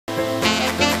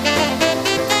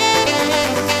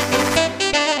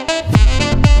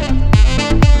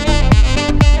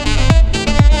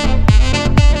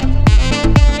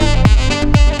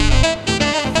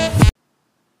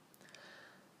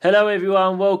Hello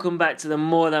everyone, welcome back to the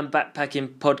More Than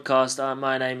Backpacking podcast.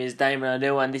 My name is Damon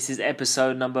O'Neill and this is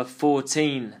episode number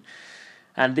 14.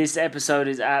 And this episode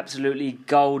is absolutely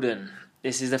golden.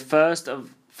 This is the first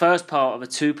part of a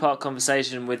two-part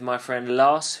conversation with my friend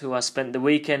Lars, who I spent the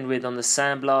weekend with on the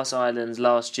San Blas Islands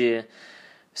last year,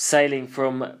 sailing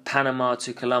from Panama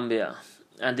to Colombia.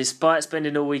 And despite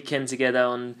spending all weekend together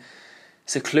on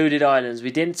secluded islands,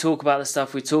 we didn't talk about the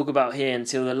stuff we talk about here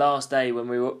until the last day when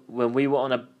we were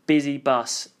on a busy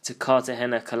bus to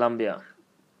Cartagena, Colombia.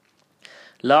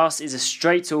 Lars is a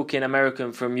straight-talking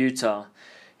American from Utah.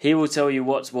 He will tell you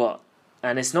what's what.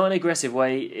 And it's not an aggressive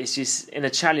way, it's just in a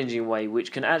challenging way,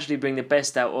 which can actually bring the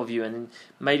best out of you and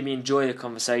made me enjoy the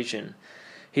conversation.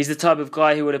 He's the type of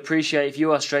guy who would appreciate if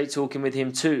you are straight-talking with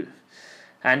him too.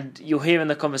 And you'll hear in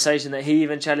the conversation that he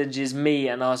even challenges me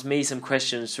and asks me some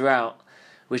questions throughout,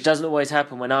 which doesn't always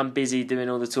happen when I'm busy doing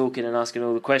all the talking and asking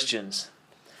all the questions.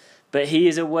 But he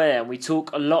is aware, and we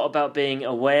talk a lot about being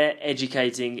aware,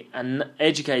 educated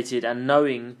and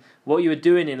knowing what you are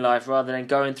doing in life rather than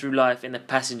going through life in the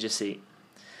passenger seat.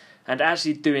 And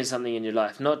actually doing something in your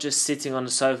life, not just sitting on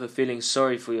the sofa feeling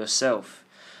sorry for yourself.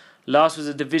 Lars was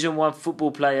a Division 1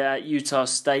 football player at Utah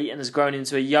State and has grown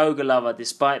into a yoga lover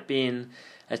despite being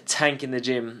a tank in the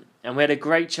gym. And we had a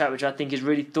great chat which I think is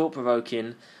really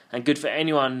thought-provoking and good for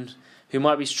anyone who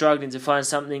might be struggling to find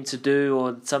something to do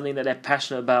or something that they're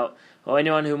passionate about, or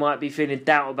anyone who might be feeling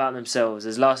doubt about themselves,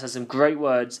 as Lars has some great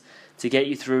words to get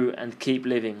you through and keep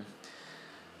living.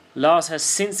 Lars has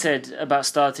since said about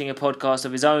starting a podcast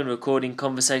of his own, recording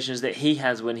conversations that he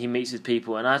has when he meets with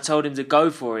people, and I told him to go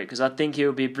for it because I think he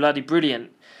would be bloody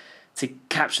brilliant to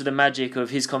capture the magic of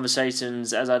his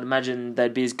conversations, as I'd imagine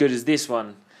they'd be as good as this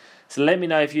one. So let me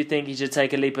know if you think he should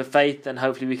take a leap of faith, and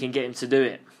hopefully we can get him to do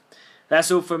it. That's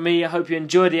all from me. I hope you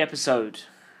enjoyed the episode.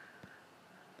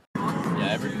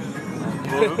 Yeah,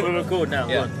 We'll record now.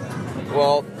 Yeah.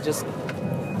 Well, just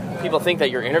people think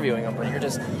that you're interviewing them, but you're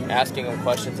just asking them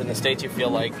questions. In the States, you feel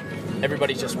like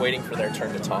everybody's just waiting for their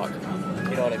turn to talk.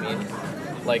 You know what I mean?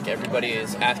 Like everybody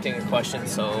is asking a question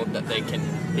so that they can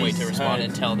wait to respond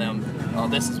and tell them, oh,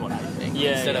 this is what I think.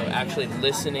 Yeah, Instead of actually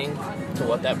listening to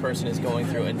what that person is going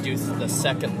through and do the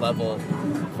second level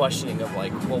questioning of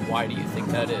like, well, why do you think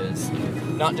that is?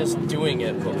 Not just doing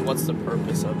it, but what's the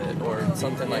purpose of it or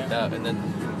something like that.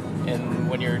 And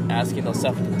when you're asking those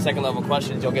second level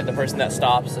questions, you'll get the person that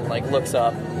stops and like looks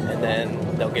up, and then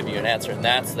they'll give you an answer, and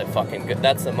that's the fucking good.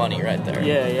 That's the money right there.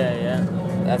 Yeah.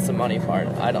 That's the money part.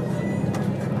 I don't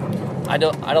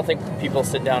think people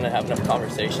sit down and have enough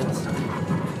conversations.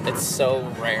 It's so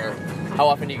rare. How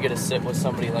often do you get to sit with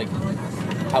somebody like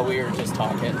how we were just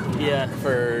talking? Yeah.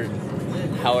 For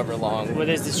however long. Well,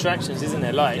 there's distractions, isn't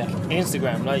there? Like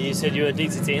Instagram, like you said, you're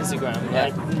addicted to Instagram. Yeah.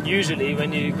 Like usually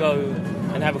when you go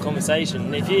and have a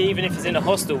conversation, even if it's in a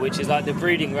hostel, which is like the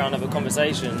breeding ground of a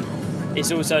conversation,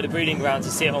 it's also the breeding ground to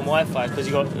sit on Wi-Fi and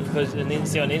sit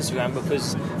on Instagram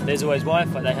because there's always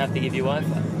Wi-Fi. They have to give you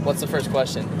Wi-Fi. What's the first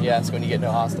question you ask when you get into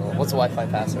a hostel? What's the Wi-Fi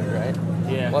password, right?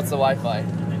 Yeah. What's the Wi-Fi?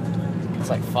 It's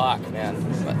like, fuck, man.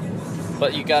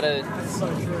 But you gotta,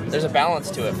 there's a balance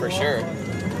to it for sure.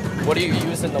 What are you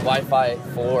using the Wi-Fi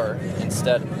for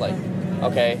instead of like,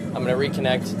 okay, I'm gonna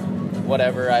reconnect,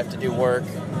 whatever, I have to do work,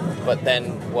 but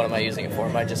then what am I using it for?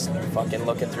 Am I just fucking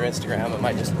looking through Instagram? Am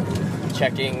I just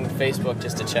checking Facebook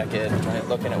just to check it? Am I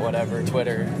looking at whatever,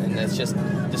 Twitter? And it's just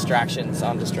distractions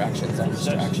on distractions on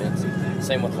distractions.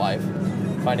 Same with life.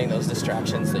 Finding those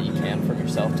distractions that you can from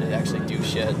yourself to actually do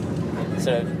shit.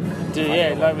 So,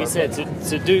 like we said,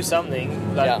 to do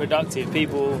something like productive,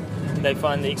 people, they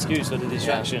find the excuse or the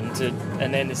distraction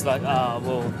and then it's like,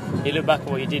 well, you look back at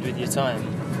what you did with your time,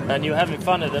 and you're having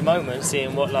fun at the moment,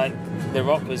 seeing what like The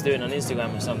Rock was doing on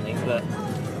Instagram or something. But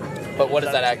what is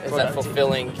that? Is that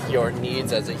fulfilling your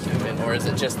needs as a human, or is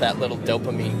it just that little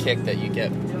dopamine kick that you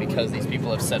get because these people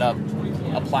have set up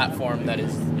a platform that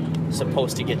is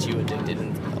supposed to get you addicted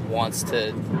and wants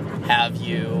to have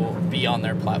you be on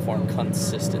their platform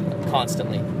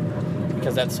constantly,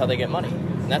 because that's how they get money.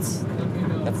 And that's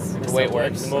the way it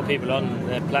works. The more people on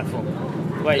their platform.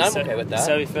 Wait, I'm okay with that.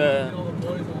 So if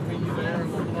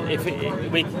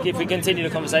we continue the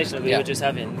conversation that we were just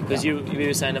having, because you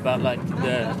were saying about like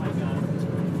the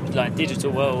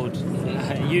digital world,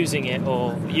 using it,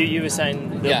 or you were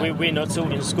saying that we're not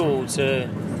taught in school to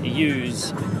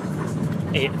use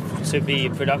it to be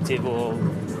productive or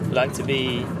like to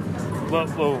be.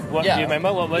 What do you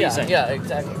remember? What were you saying? Yeah,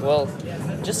 exactly. Well,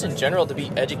 just in general, to be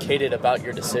educated about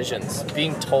your decisions.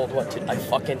 Being told what to... I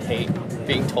fucking hate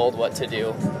being told what to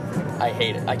do. I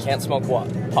hate it. I can't smoke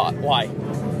pot. Why?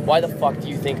 Why the fuck do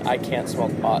you think I can't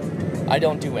smoke pot? I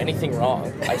don't do anything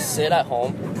wrong. I sit at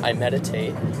home, I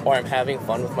meditate, or I'm having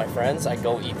fun with my friends. I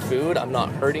go eat food. I'm not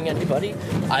hurting anybody.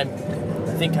 I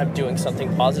think I'm doing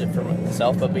something positive for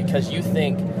myself, but because you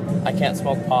think I can't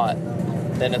smoke pot,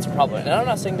 then it's a problem. And I'm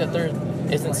not saying that there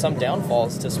isn't some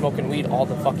downfalls to smoking weed all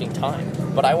the fucking time,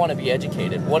 but I want to be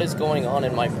educated. What is going on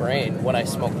in my brain when I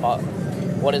smoke pot?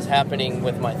 What is happening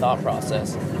with my thought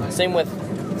process? Same with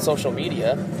social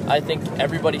media. I think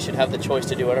everybody should have the choice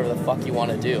to do whatever the fuck you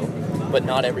want to do, but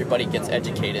not everybody gets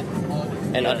educated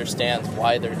and understands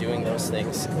why they're doing those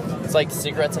things. It's like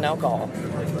cigarettes and alcohol.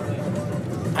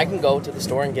 I can go to the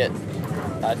store and get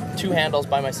 2 handles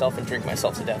by myself and drink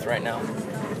myself to death right now.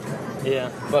 Yeah.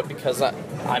 But because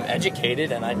I'm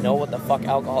educated and I know what the fuck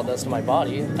alcohol does to my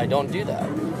body, I don't do that.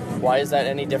 Why is that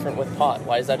any different with pot?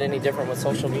 Why is that any different with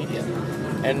social media?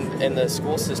 And in the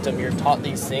school system, you're taught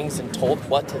these things and told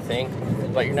what to think,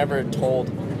 but you're never told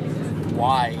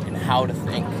why and how to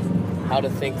think. How to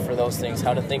think for those things,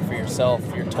 how to think for yourself.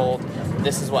 You're told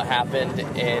this is what happened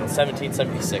in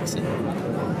 1776 in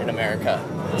America.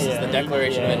 This is the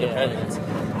Declaration of Independence.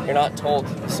 You're not told,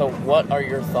 so what are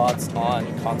your thoughts on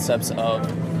concepts of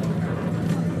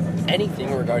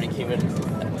anything regarding human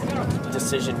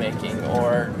decision making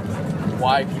or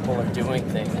why people are doing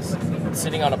things?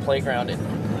 Sitting on a playground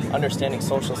and understanding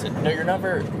social... No, you're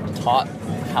never taught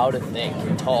how to think.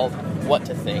 You're told what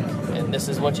to think. And this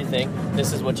is what you think.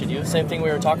 This is what you do. Same thing we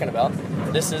were talking about.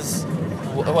 This is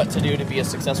what to do to be a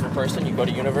successful person. You go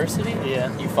to university.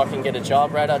 Yeah. You fucking get a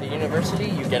job right out of university.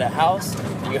 You get a house.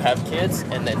 You have kids.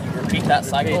 And then you repeat that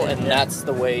cycle. And that's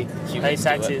the way humans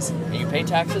pay taxes. do it. You pay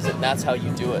taxes, and that's how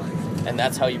you do it. And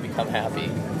that's how you become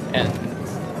happy.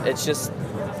 And it's just...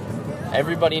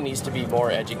 Everybody needs to be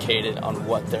more educated on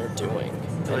what they're doing.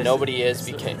 And nobody is.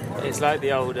 It's like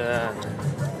the old... the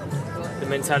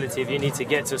mentality of you need to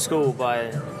get to school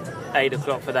by 8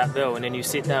 o'clock for that bell, and then you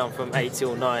sit down from 8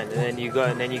 till 9, and then you go,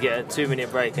 and then you get a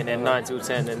 2-minute break, and then 9 till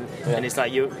 10, and it's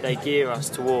like they gear us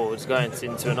towards going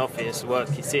into an office, work,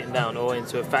 sitting down, or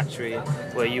into a factory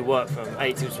where you work from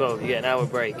 8 till 12. You get an hour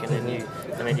break, and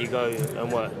then you go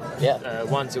and work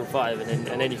 1 till 5, and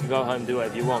then you can go home and do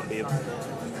whatever you want.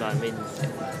 But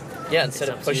instead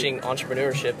of pushing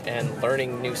entrepreneurship and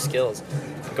learning new skills,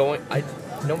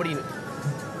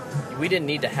 we didn't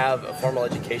need to have a formal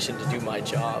education to do my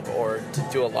job or to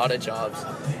do a lot of jobs.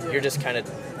 You're just kind of,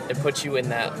 it puts you in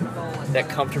that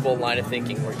comfortable line of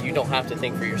thinking where you don't have to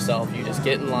think for yourself. You just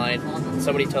get in line,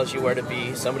 somebody tells you where to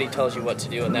be, somebody tells you what to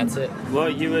do, and that's it. Well,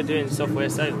 you were doing software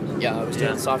sales. Yeah, I was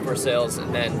doing software sales,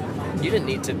 and then you didn't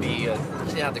need to be, you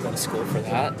didn't have to go to school for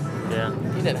that. Yeah.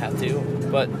 You didn't have to,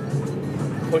 but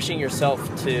pushing yourself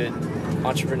to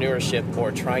entrepreneurship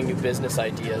or trying new business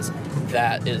ideas,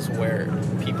 that is where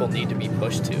people need to be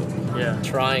pushed to. Yeah.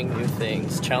 Trying new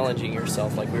things, challenging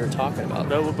yourself like we were talking about.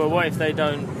 But what if they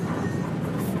don't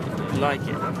like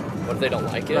it? What if they don't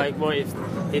like it? Like, what if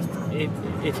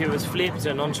it was flipped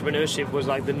and entrepreneurship was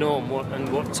like the norm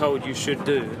and what told you should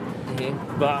do?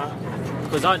 Mm-hmm. But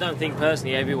because I don't think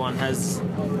personally everyone has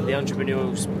the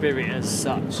entrepreneurial spirit as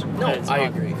such. No,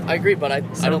 I agree, but I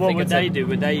don't think what would they do?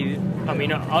 Would they? I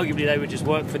mean, arguably they would just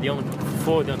work for the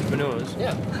entrepreneurs.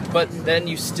 Yeah, but then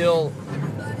you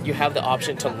have the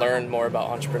option to learn more about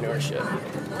entrepreneurship.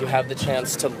 You have the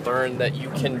chance to learn that you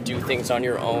can do things on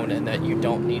your own and that you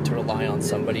don't need to rely on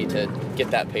somebody to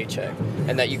get that paycheck,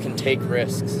 and that you can take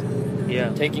risks.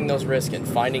 Yeah. Taking those risks and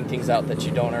finding things out that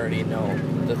you don't already know.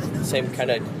 The same kind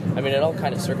of, I mean, it all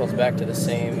kind of circles back to the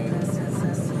same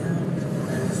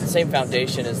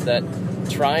foundation, is that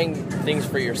trying things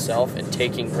for yourself and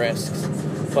taking risks.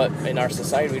 But in our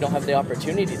society, we don't have the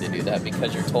opportunity to do that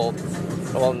because you're told,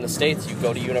 well, in the States, you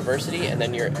go to university, and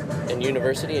then you're in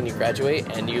university and you graduate,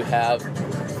 and you have,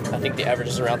 I think the average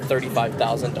is around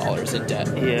 $35,000 in debt.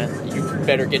 Yeah. You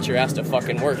better get your ass to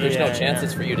fucking work. There's no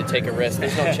chances for you to take a risk.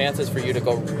 There's no chances for you to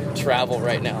go travel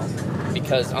right now,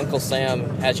 because Uncle Sam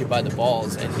has you by the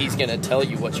balls, and he's going to tell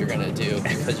you what you're going to do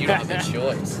because you don't have a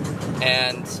choice.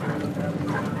 And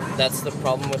that's the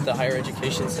problem with the higher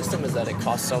education system, is that it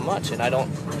costs so much, and I don't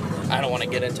want to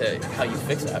get into how you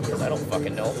fix that because I don't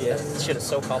fucking know. Yeah. That shit is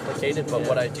so complicated, but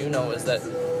what I do know is that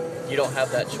you don't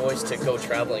have that choice to go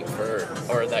traveling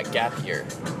or that gap year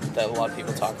that a lot of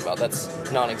people talk about. That's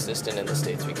non-existent in the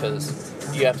States because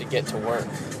you have to get to work.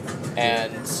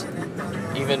 And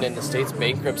even in the States,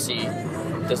 bankruptcy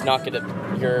does not get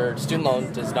your student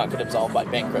loan does not get absolved by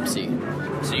bankruptcy.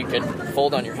 So you could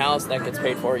fold on your house, that gets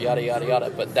paid for, yada, yada, yada.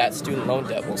 But that student loan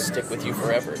debt will stick with you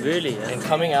forever. Really? Yeah. And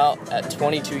coming out at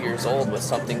 22 years old with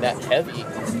something that heavy,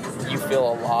 you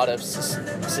feel a lot of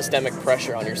systemic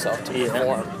pressure on yourself to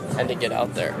perform and to get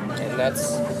out there. And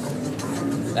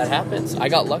that happens. I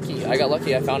got lucky. I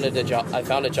found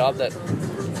a job that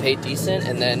paid decent,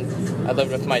 and then I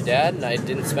lived with my dad, and I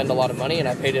didn't spend a lot of money, and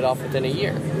I paid it off within a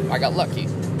year. I got lucky.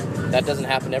 That doesn't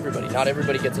happen to everybody. Not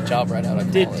everybody gets a job right out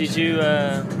of college.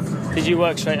 Did you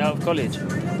work straight out of college?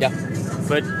 Yeah.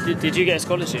 But did you get a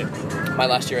scholarship? My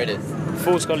last year I did.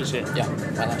 Full scholarship? Yeah,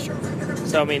 my last year.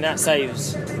 So, I mean, that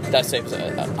saves...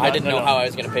 I didn't know how I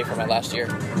was going to pay for my last year.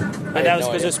 And that was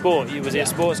because of sport? Was it a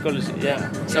sports scholarship?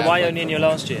 Yeah. So why only in your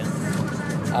last year?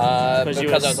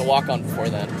 Because I was a walk-on before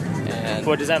then. And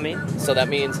what does that mean? So that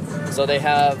means... So they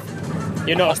have...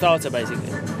 You're not a starter, basically?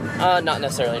 Not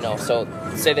necessarily, no. So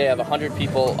say they have 100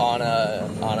 people on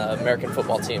a American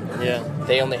football team. Yeah.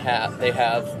 They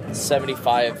have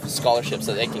 75 scholarships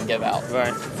that they can give out.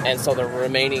 Right. And so the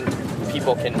remaining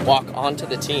people can walk onto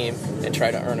the team and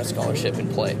try to earn a scholarship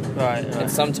and play. Right. And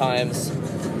sometimes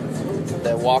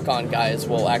the walk-on guys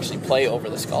will actually play over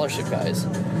the scholarship guys.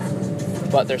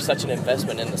 But there's such an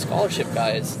investment in the scholarship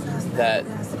guys that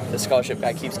the scholarship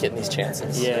guy keeps getting these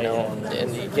chances,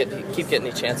 and you keep getting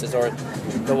these chances, or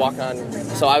the walk-on.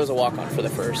 So I was a walk-on for the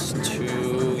first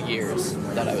 2 years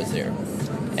that I was there,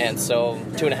 and so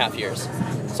 2.5 years.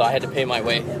 So I had to pay my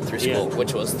way through school,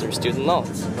 which was through student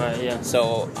loans. Right. Yeah.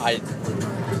 So I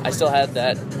still had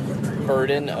that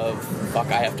burden of fuck.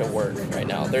 I have to work right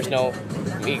now. There's no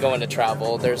me going to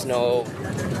travel. There's no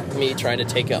me trying to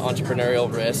take an entrepreneurial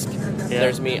risk. Yeah.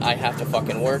 There's me. I have to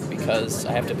fucking work because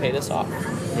I have to pay this off.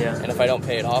 Yeah. And if I don't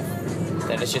pay it off,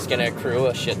 then it's just going to accrue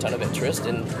a shit ton of interest,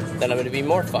 and then I'm going to be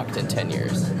more fucked in 10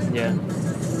 years. Yeah.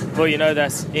 Well,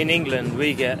 that's in England.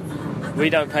 We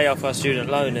don't pay off our student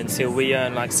loan until we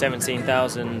earn like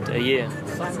 17,000 a year.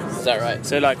 Is that right?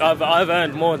 So like I've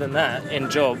earned more than that in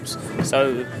jobs.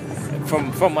 So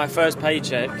from my first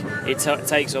paycheck, it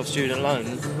takes off student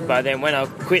loan. But then when I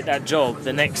quit that job,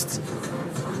 the next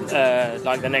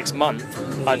month,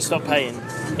 I'd stop paying.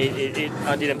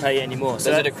 I didn't pay it anymore.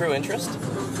 So does it accrue interest?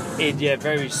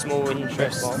 Very small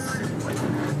interest.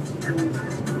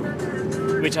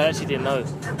 Which I actually didn't know.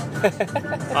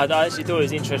 I actually thought it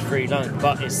was interest-free loan,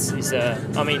 but it's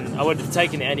I would have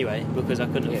taken it anyway because I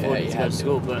couldn't afford it to go to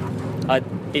school. But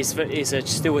it's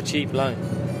still a cheap loan,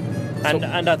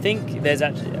 and I think there's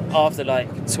actually after like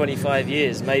 25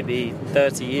 years, maybe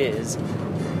 30 years,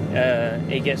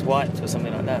 it gets wiped or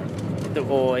something like that.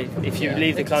 Or if you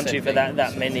leave the country for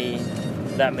that many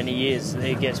years,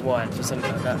 it gets wiped or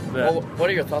something like that. But well, what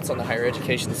are your thoughts on the higher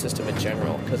education system in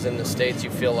general? Because in the States, you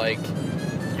feel like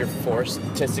you're forced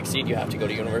to succeed. You have to go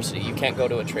to university. You can't go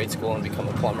to a trade school and become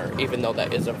a plumber, even though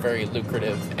that is a very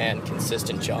lucrative and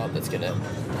consistent job that's going to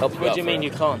help you out. What do you mean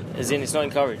you can't? As in, it's not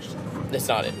encouraged? It's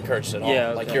not encouraged at all. Yeah,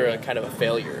 okay, like you're a kind of a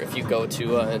failure if you go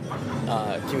to a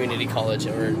community college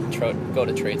or go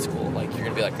to trade school. Like you're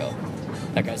going to be like, oh,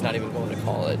 that guy's not even going to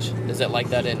college. Is it like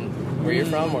that in where you're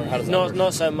from, or how does that work?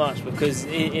 Not so much, because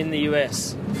in the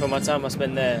US, from my time I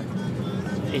spent there,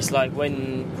 it's like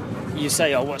when you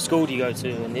say, oh, what school do you go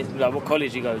to, and like what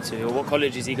college you go to, or what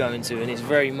college is he going to, and it's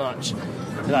very much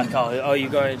like, oh, are you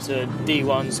going to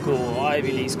D1 school or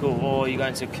Ivy League school, or are you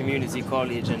going to community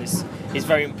college, and it's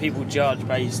very, people judge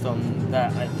based on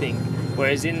that, I think.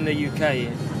 Whereas in the UK,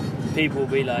 people will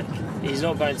be like, he's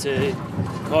not going to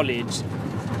college,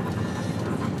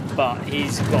 but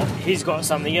he's got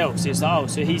something else. It's like, oh,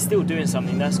 so he's still doing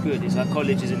something, that's good. It's like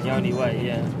college isn't the only way,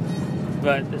 yeah.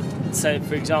 But so,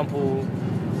 for example,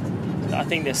 I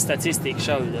think the statistics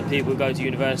show that people who go to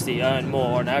university earn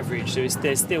more on average. So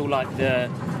there's still like the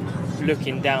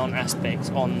looking down aspects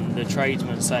on the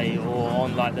tradesmen, say, or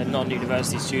on like the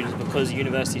non-university students, because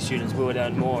university students will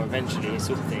earn more eventually,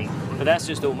 sort of thing. But that's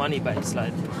just all money based.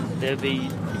 Like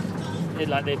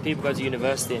people go to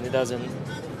university and it doesn't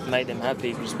make them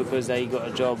happy just because they got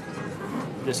a job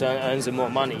that earns them more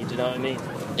money. Do you know what I mean?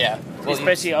 Yeah. Well,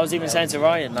 especially, I was even saying to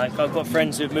Ryan, like, I've got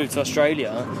friends who've moved to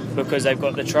Australia because they've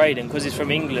got the trade, and because it's from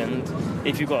England,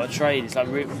 if you've got a trade, it's like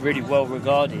really well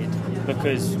regarded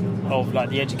because of like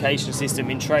the education system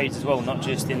in trades as well, not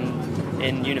just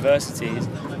in universities,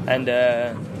 and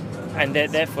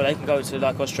therefore they can go to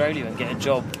like Australia and get a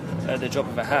job at the drop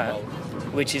of a hat,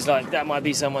 which is like, that might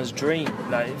be someone's dream.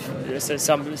 Like, so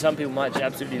some people might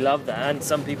absolutely love that, and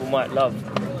some people might love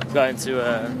going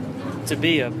to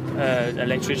be a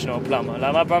electrician or a plumber.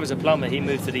 Like, my brother's a plumber. He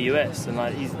moved to the US, and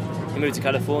like he moved to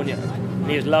California, and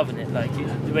he was loving it. Like,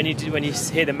 when you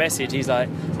hear the message, he's like,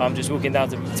 I'm just walking down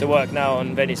to work now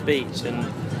on Venice Beach, and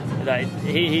like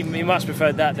he much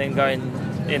preferred that than going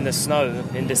in the snow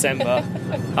in December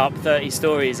up 30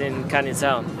 stories in Canning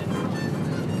Town,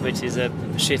 which is a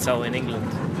shithole in England.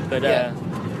 But yeah.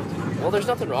 Well, there's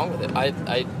nothing wrong with it.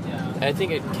 I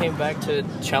think it came back to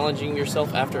challenging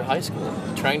yourself after high school,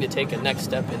 trying to take a next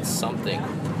step in something.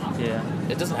 Yeah.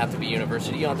 It doesn't have to be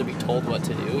university. You don't have to be told what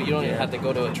to do. You don't even have to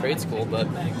go to a trade school, but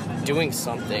doing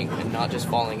something and not just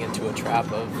falling into a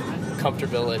trap of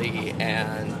comfortability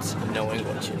and knowing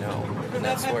what you know. And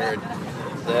that's where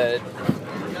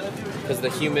because the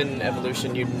human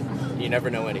evolution, you never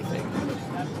know anything.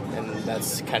 And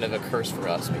that's kind of a curse for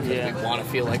us because we want to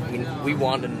feel like we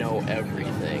want to know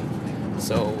everything.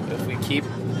 So if we keep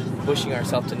pushing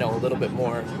ourselves to know a little bit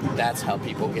more, that's how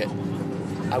people get,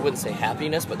 I wouldn't say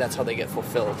happiness, but that's how they get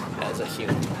fulfilled as a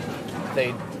human.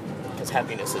 Because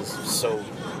happiness is so,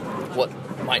 what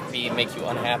might make you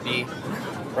unhappy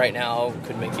right now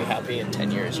could make you happy in 10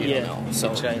 years, you don't know.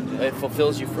 So it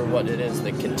fulfills you for what it is.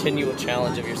 The continual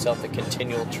challenge of yourself, the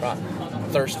continual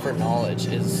thirst for knowledge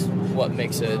is what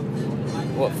might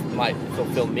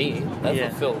fulfill me.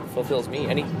 That fulfills me.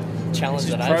 Any challenge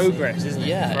that I progress, isn't it?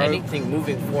 Anything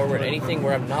moving forward, anything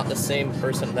where I'm not the same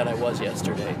person that I was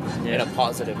yesterday in a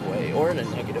positive way or in a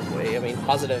negative way. I mean,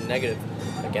 positive and negative,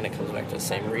 again, it comes back to the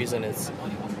same reason. Is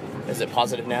it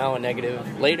positive now and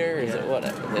negative later? Is it what?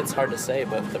 It's hard to say,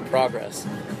 but the progress,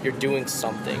 you're doing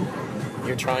something,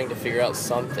 you're trying to figure out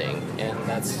something, and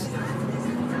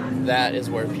that is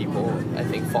where people, I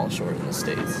think, fall short in the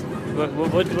States.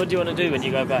 What do you want to do when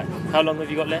you go back? How long have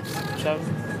you got left, travel?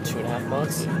 2.5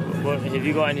 months. Have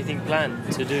you got anything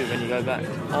planned to do when you go back?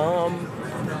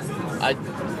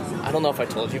 I don't know if I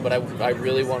told you, but I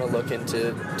really want to look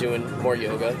into doing more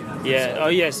yoga. Yeah. So. Oh,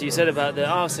 yes. You said about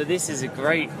so this is a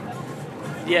great.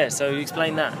 Yeah. So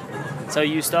explain that. So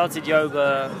you started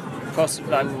yoga,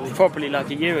 properly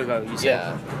like a year ago. You said.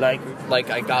 Yeah.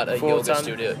 Like I got a yoga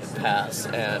studio pass,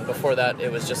 and before that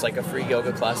it was just like a free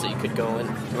yoga class that you could go in.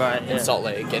 Right. In Salt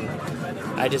Lake, and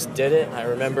I just did it. I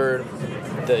remember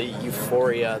the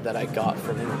euphoria that I got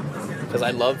from it because I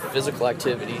love physical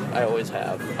activity. I always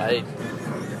have.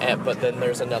 But then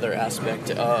there's another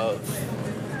aspect of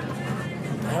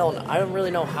I don't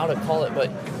really know how to call it,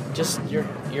 but just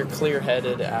you're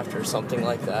clear-headed after something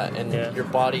like that, and your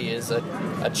body is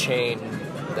a chain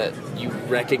that you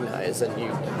recognize, and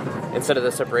you instead of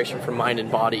the separation from mind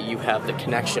and body, you have the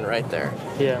connection right there.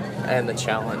 Yeah. And the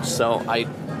challenge. So I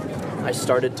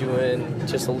started doing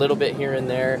just a little bit here and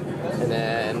there, and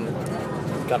then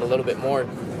got a little bit more,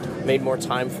 made more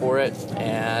time for it,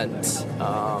 and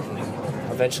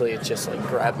eventually it just like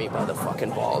grabbed me by the fucking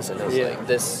balls, and it was like,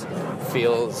 this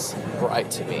feels right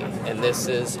to me, and this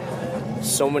is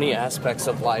so many aspects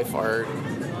of life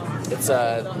it's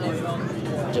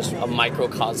just a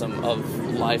microcosm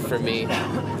of life for me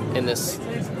in this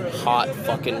hot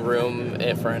fucking room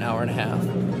for an hour and a half.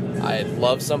 I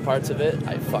love some parts of it.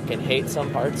 I fucking hate some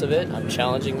parts of it. I'm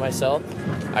challenging myself.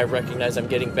 I recognize I'm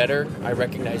getting better. I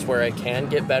recognize where I can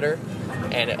get better.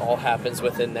 And it all happens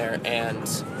within there. And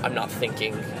I'm not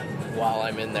thinking while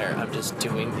I'm in there. I'm just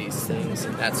doing these things.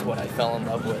 And that's what I fell in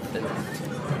love with. And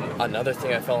another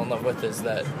thing I fell in love with is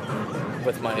that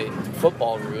with my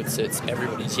football roots, it's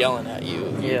everybody's yelling at you.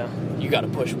 You got to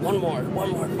push one more.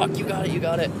 Fuck, you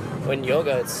got it. When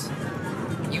yoga, it's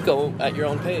you go at your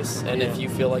own pace, and if you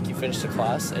feel like you finished a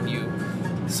class and you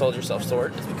sold yourself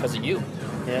short, it's because of you.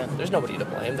 There's nobody to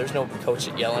blame. There's no coach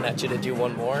yelling at you to do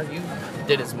one more. You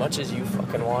did as much as you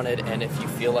fucking wanted, and if you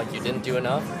feel like you didn't do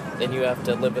enough, then you have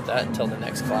to live with that until the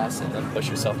next class and then push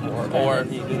yourself more. Or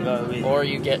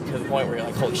you get to the point where you're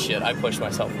like, holy shit, I pushed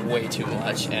myself way too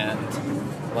much, and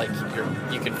like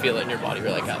you can feel it in your body.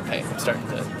 You're like, okay, I'm starting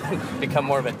to become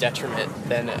more of a detriment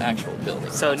than an actual building.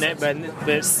 So,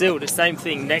 but still the same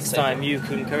thing. Next time you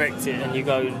can correct it, and you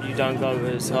don't go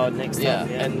as hard next time.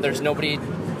 Yeah, and there's nobody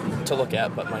to look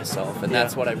at but myself, and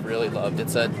that's what I've really loved.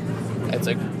 It's a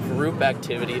group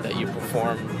activity that you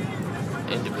perform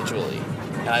individually,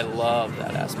 and I love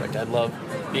that aspect. I love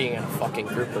being in a fucking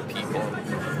group of people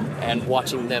and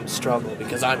watching them struggle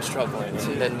because I'm struggling,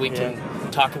 and then we can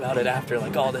talk about it after,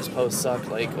 like, oh, this pose sucked,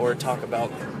 like, or talk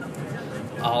about,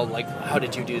 oh, like, how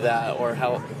did you do that, or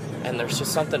how, and there's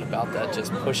just something about that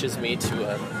just pushes me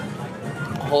to a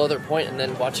whole other point. And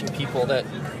then watching people that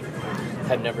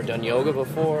have never done yoga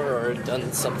before or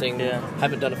done something,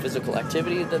 haven't done a physical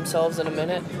activity themselves in a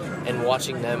minute, and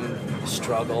watching them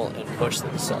struggle and push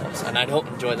themselves. And I don't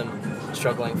enjoy them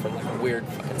struggling from like a weird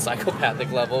fucking psychopathic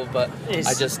level, but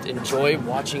I just enjoy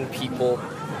watching people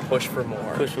push for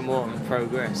more and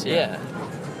progress. So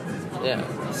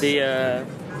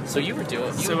you did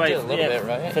a little bit,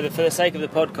 right? For the sake of the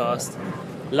podcast,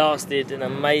 last did an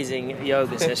amazing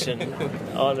yoga session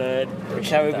on a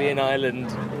Caribbean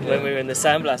island when we were in the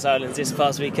San Blas Islands this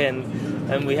past weekend,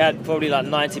 and we had probably like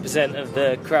 90% of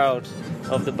the crowd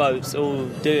of the boats all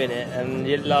doing it,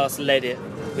 and Lars led it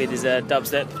with his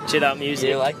dubstep chill out music.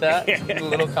 Do you like that? A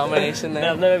little combination there?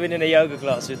 No, I've never been in a yoga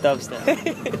class with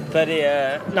dubstep.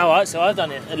 But so I've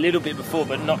done it a little bit before,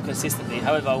 but not consistently.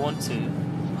 However, I want to.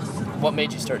 What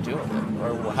made you start doing it?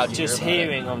 Or how did you Just hear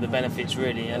about hearing of the benefits,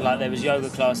 really. And like, there was yoga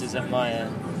classes at my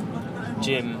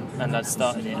gym, and I'd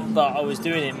started it. But I was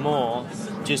doing it more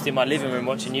just in my living room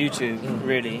watching YouTube,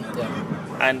 really.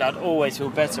 Yeah. And I'd always feel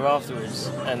better afterwards.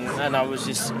 And I was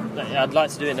just, I'd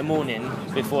like to do it in the morning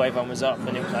before everyone was up,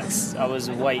 and it was like I was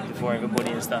awake before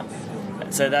everybody and stuff.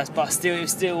 So but it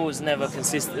still was never as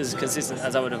consistent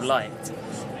as I would have liked,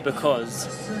 because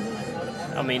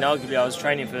I mean, arguably I was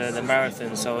training for the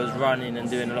marathon, so I was running and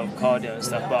doing a lot of cardio and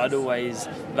stuff, but I'd always,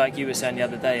 like you were saying the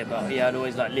other day about, I'd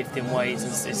always like lifting weights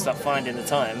and stuff, finding the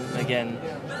time again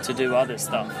to do other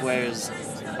stuff, whereas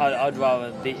I'd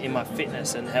rather be in my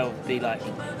fitness and health, be like,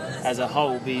 as a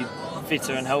whole, be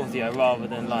fitter and healthier, rather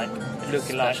than like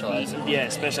looking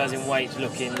specialising weights,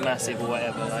 looking massive or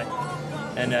whatever, like.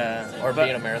 And or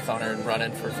being a marathoner and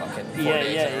running for fucking 4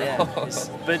 days. Yeah.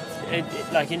 But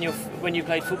like when you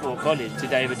played football at college,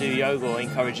 did they ever do yoga or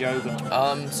encourage yoga?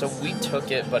 So we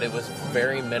took it, but it was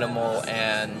very minimal,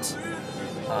 and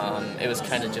it was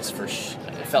kind of just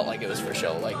it felt like it was for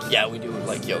show. Like, yeah, we do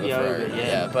like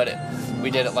yoga but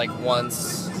we did it like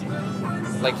once.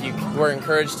 Like, you were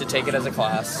encouraged to take it as a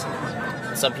class.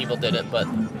 Some people did it, but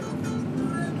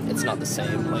it's not the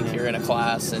same. Like, you're in a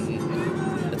class and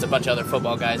it's a bunch of other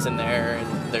football guys in there,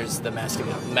 and there's the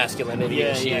masculinity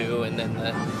issue, and then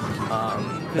the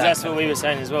because that's what we were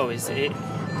saying as well. Is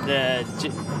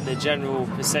the general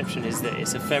perception is that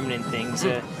it's a feminine thing,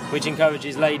 so, which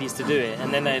encourages ladies to do it,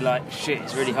 and then they're like, shit,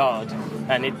 it's really hard,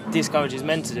 and it discourages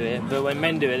men to do it. But when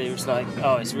men do it, it's like,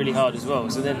 oh, it's really hard as well.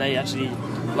 So then they actually,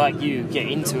 like you, get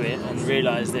into it and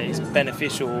realise that it's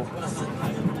beneficial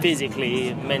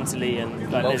physically, mentally,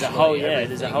 and like there's a whole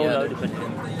load of it.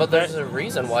 But there's a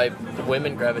reason why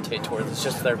women gravitate towards it. It's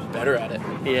just they're better at it.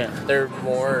 Yeah. They're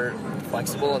more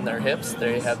flexible in their hips.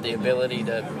 They have the ability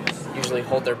to usually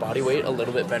hold their body weight a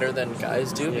little bit better than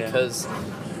guys do, because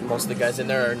most of the guys in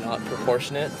there are not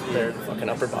proportionate. Their fucking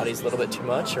upper body's a little bit too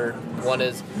much, or one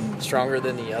is stronger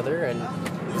than the other, and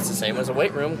it's the same as a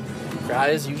weight room.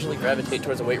 Guys usually gravitate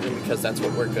towards a weight room because that's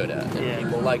what we're good at, and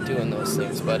people like doing those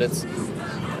things. But it's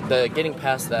the getting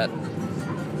past that,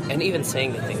 and even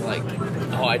saying the thing like,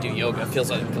 oh, I do yoga, feels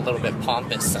like a little bit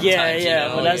pompous sometimes.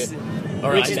 Well, that's,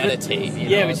 or I meditate. Which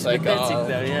it's is like, pathetic,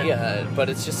 though. Yeah, but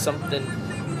it's just something.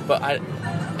 But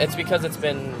it's because it's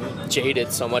been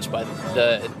jaded so much by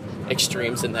the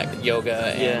extremes in that yoga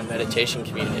and meditation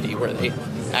community, where they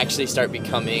actually start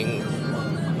becoming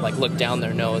like, look down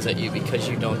their nose at you because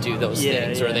you don't do those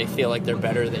things, or they feel like they're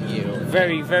better than you.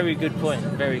 Very, very good point.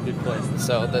 Very good point.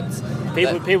 So that's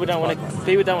people don't want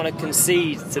to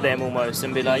concede to them almost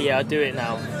and be like, I do it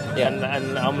now. Yeah.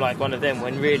 And I'm like one of them,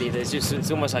 when really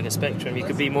it's almost like a spectrum. You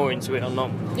could be more into it or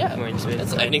not more into it.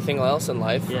 It's anything else in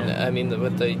life. Yeah. I mean,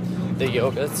 with the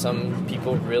yoga, some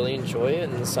people really enjoy it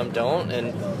and some don't.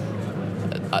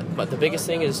 But the biggest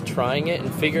thing is trying it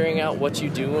and figuring out what you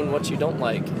do and what you don't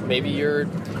like. Maybe your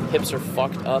hips are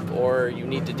fucked up, or you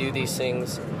need to do these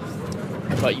things,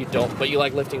 but you don't. But you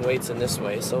like lifting weights in this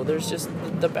way. So there's just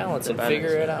the balance,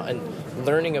 figure it out, and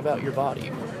learning about your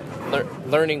body.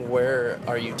 Learning where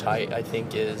are you tight, I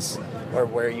think, or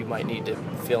where you might need to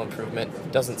feel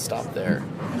improvement, doesn't stop there.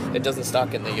 It doesn't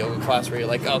stop in the yoga class where you're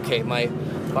like, okay, my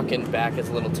fucking back is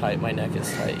a little tight, my neck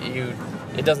is tight.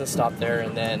 It doesn't stop there,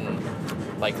 and then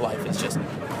like life is just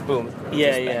boom, back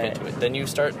into it. Then you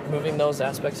start moving those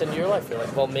aspects into your life. You're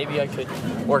like, well, maybe I could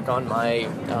work on my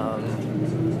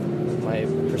my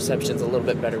perceptions a little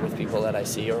bit better with people that I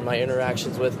see, or my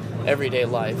interactions with everyday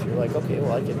life. You're like, okay,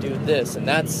 well, I can do this, and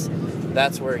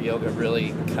that's where yoga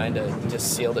really kind of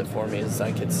just sealed it for me, is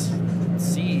I could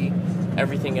see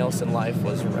everything else in life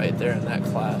was right there in that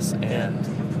class, and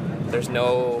there's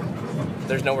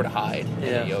nowhere to hide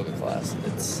in a yoga class.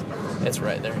 It's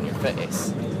right there in your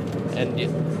face, and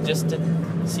just to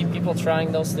see people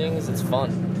trying those things, it's fun.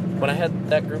 When I had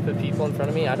that group of people in front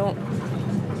of me, I don't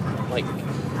like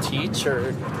teach,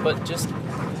 but just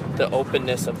the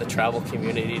openness of the travel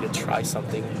community to try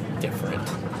something different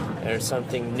or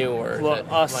something newer. Well,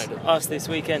 us this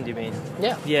weekend, you mean?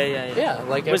 Yeah.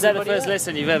 Like, was that the first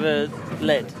lesson you've ever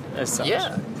led as such?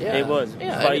 Yeah. It was.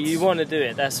 Yeah, but you want to do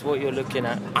it. That's what you're looking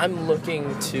at. I'm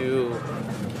looking to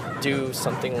do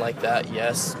something like that,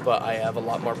 yes, but I have a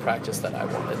lot more practice that I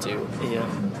want to do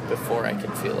before I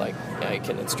can feel like I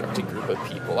can instruct a group of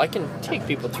people. I can take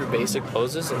people through basic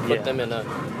poses and put them in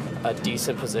a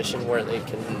decent position where they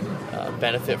can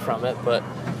benefit from it, but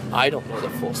I don't know the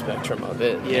full spectrum of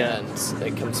it. Yeah. And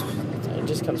it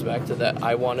just comes back to that.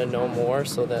 I want to know more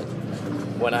so that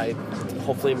when I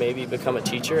hopefully maybe become a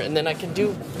teacher, and then I can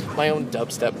do my own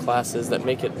dubstep classes that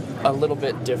make it a little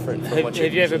bit different from what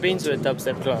Have you ever been to a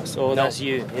dubstep class? Or No. that's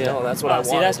you? Yeah. No, that's what I want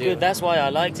See, that's to do. good. That's why I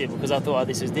liked it, because I thought, oh,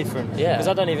 this is different. Yeah. Because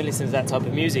I don't even listen to that type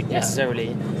of music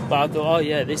necessarily. But I thought, oh,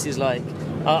 yeah, this is like...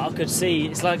 I could see...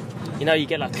 It's like... You know, you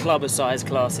get like clubber-sized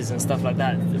classes and stuff like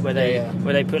that, where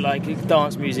they put like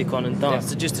dance music on and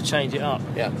dance just to change it up.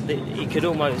 Yeah. You could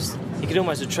almost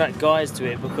attract guys to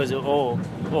it because of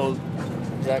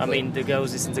Exactly. I mean, the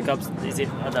girls listen to Gubs. Is it?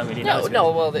 I don't really know.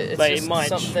 No. Well, it's But just it might,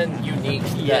 something unique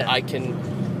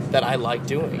that I like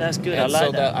doing. That's good. And I like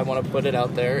so that I want to put it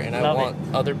out there, and I Love want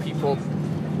other people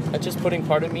just putting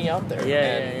part of me out there.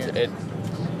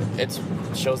 It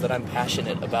shows that I'm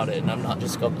passionate about it, and I'm not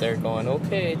just up there going,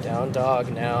 okay, down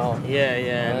dog now. Yeah.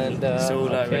 And it's all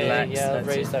like okay, relaxed. yeah,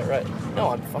 raise that right. No,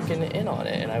 I'm fucking in on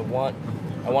it, and I want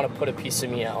to put a piece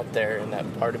of me out there, and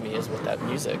that part of me is with that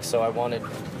music. So I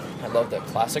love the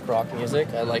classic rock music.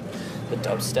 I like the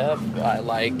dubstep. I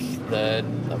like the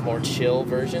more chill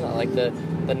version. I like the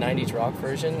 90s rock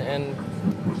version, and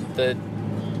the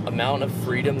amount of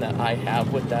freedom that I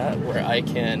have with that, where I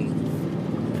can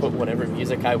put whatever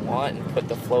music I want and put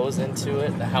the flows into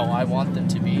it, how I want them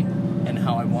to be, and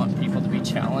how I want people to be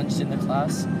challenged in the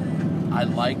class. I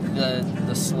like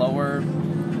the slower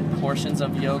portions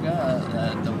of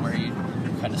yoga, the where you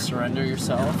kind of surrender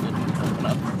yourself and open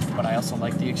up, but I also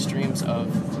like the extremes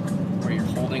of where you're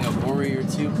holding a warrior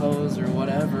 2 pose or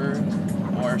whatever,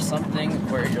 or something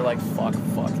where you're like, fuck,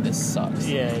 this sucks.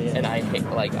 Yeah. And I hate,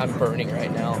 like, I'm burning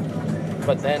right now.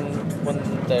 But then when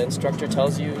the instructor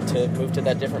tells you to move to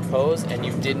that different pose and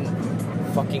you didn't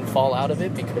fucking fall out of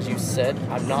it because you said,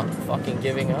 I'm not fucking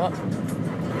giving up,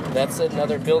 that's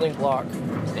another building block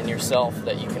in yourself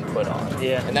that you can put on.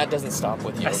 Yeah. And that doesn't stop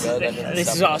with yoga.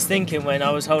 This is what I was thinking when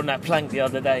I was holding that plank the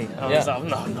other day. I was like,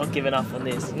 I'm not giving up on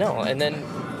this. No, and then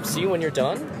see when you're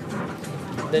done,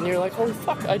 then you're like, holy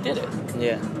fuck, I did it.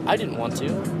 Yeah. I didn't want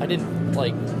to. I didn't,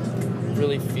 like,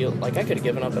 really feel like I could have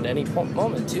given up at any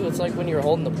moment, too. It's like when you're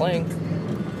holding the plank,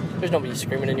 there's nobody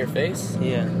screaming in your face.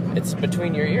 Yeah. It's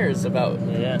between your ears about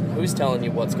who's telling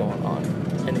you what's going on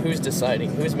and who's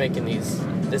deciding, who's making these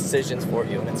decisions for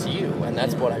you, and it's you. And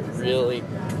that's what I really,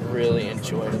 really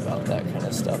enjoyed about that kind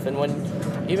of stuff. And when,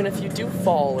 even if you do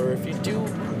fall, or if you do,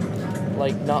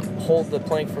 like, not hold the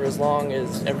plank for as long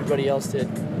as everybody else did,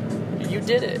 you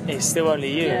did it. It's still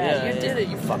only you. You did it.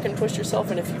 You fucking pushed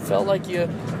yourself, and if you felt like you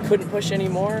couldn't push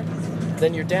anymore,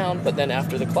 then you're down. But then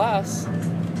after the class,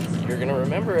 you're gonna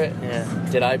remember it. Yeah.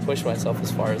 Did I push myself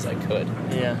as far as I could?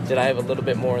 Yeah. Did I have a little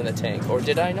bit more in the tank, or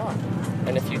did I not?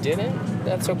 And if you didn't,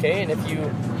 that's okay. And if you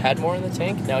had more in the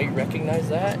tank, now you recognize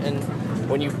that. And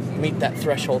when you meet that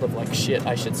threshold of like, shit,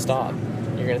 I should stop,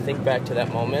 you're gonna think back to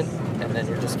that moment, and then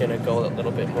you're just gonna go a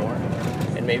little bit more.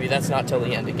 And maybe that's not till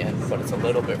the end again, but it's a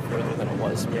little bit further than it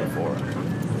was before.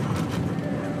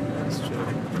 That's true.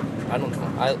 I don't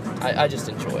know. I just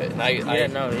enjoy it, and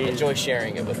I enjoy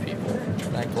sharing it with people.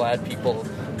 And I'm glad people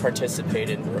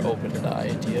participated and were open to the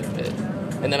idea of it.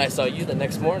 And then I saw you the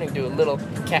next morning do a little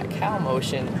cat-cow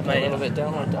motion, a little bit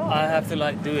down on dog. I have to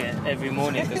like do it every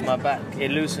morning because my back,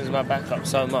 it loosens my back up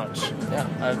so much.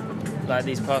 Yeah. Like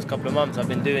these past couple of months, I've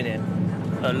been doing it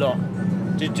a lot.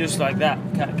 Just like that,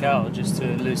 cat-cow, just to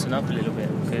loosen up a little bit.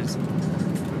 Because,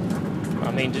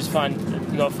 I mean, you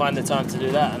got to find the time to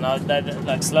do that. And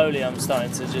like slowly, I'm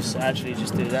starting to just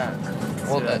do that.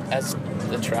 Well, as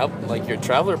your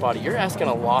traveler body, you're asking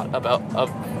a lot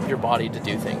of your body to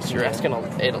do things. You're asking a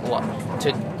lot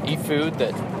to eat food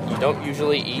that you don't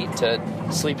usually eat, to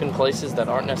sleep in places that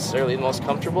aren't necessarily the most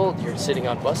comfortable. You're sitting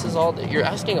on buses all day. You're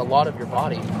asking a lot of your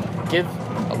body. Give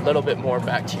a little bit more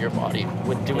back to your body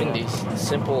with doing these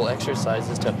simple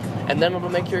exercises and then it'll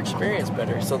make your experience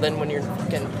better. So then when you're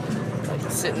fucking like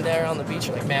sitting there on the beach,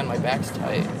 you're like, man, my back's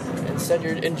tight. Instead,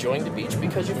 you're enjoying the beach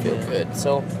because you feel good.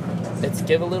 So it's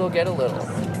give a little, get a little,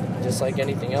 just like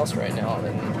anything else right now.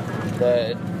 And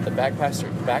the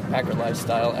backpacker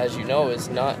lifestyle, as you know, is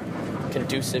not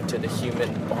conducive to the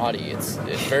human body. It's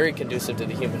very conducive to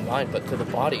the human mind, but to the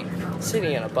body,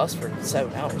 sitting on a bus for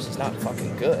 7 hours is not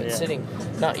fucking good. Yeah.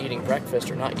 Not eating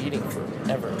breakfast or not eating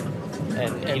forever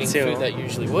and eating food that you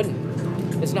usually wouldn't,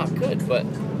 it's not good. But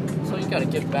so you got to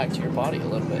give back to your body a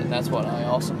little bit, and that's what I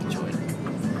also enjoyed.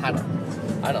 I don't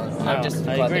know. I'm just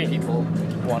glad that people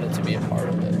wanted to be a part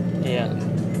of it. Yeah.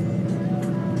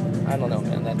 And I don't know,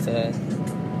 man.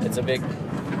 It's a big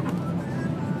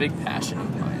passion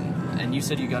of mine. And you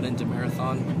said you got into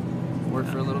marathon work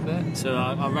for a little bit. So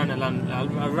I ran the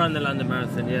London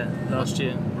Marathon, last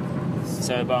year.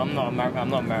 So, but I'm not a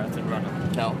marathon runner.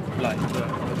 No. Like,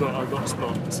 but I've got a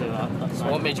spot. So, So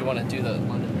what made you want to do the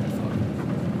London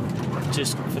Marathon?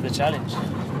 just for the challenge.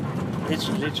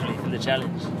 Literally for the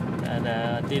challenge, and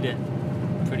I did it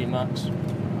pretty much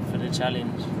for the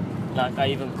challenge. Like, I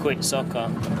even quit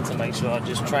soccer to make sure I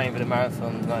just train for the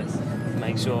marathon. Like,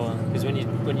 make sure, because when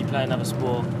you play another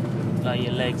sport, like,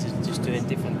 your legs are just doing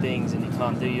different things, and you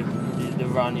can't do the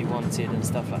run you wanted and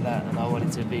stuff like that. And I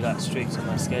wanted to be like strict on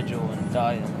my schedule and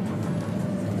diet,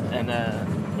 and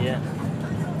yeah.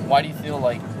 Why do you feel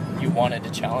like you wanted to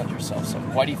challenge yourself? So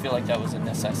why do you feel like that was a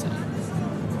necessity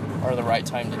or the right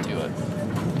time to do it?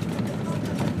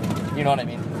 You know what I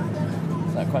mean?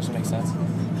 Does that question make sense?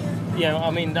 Yeah,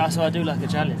 I mean, so I do like a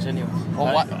challenge anyway.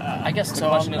 Well, Like, I guess the so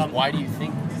question I'm- is, why do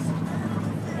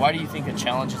you think a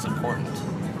challenge is important?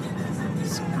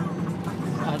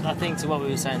 I think to what we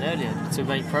were saying earlier, to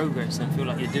make progress and feel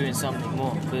like you're doing something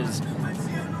more, because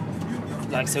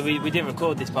like, so we didn't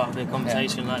record this part of the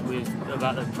conversation like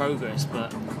about the progress,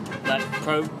 but like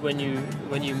when you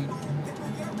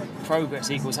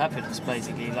progress equals happiness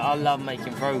basically. Like, I love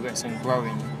making progress and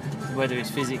growing, whether it's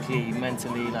physically,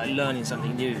 mentally, like learning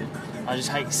something new. I just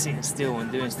hate sitting still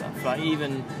and doing stuff. Like,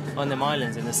 even on them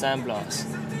islands in the sandblast,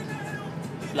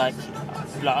 like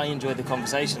I enjoyed the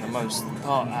conversation the most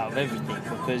part out of everything,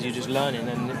 because you're just learning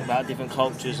and about different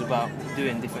cultures, about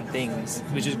doing different things,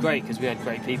 which is great because we had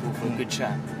great people for a good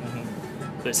chat.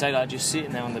 But say like just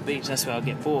sitting there on the beach, that's where I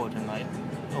get bored and like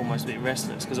almost a bit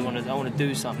restless, because I want to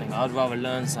do something. I'd rather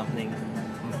learn something,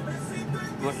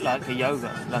 like a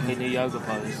new yoga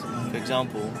pose, for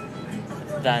example,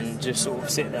 than just sort of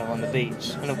sit there on the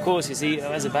beach. And of course, as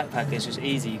a backpacker, it's just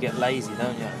easy. You get lazy,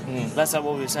 don't you? That's like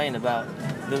what we were saying about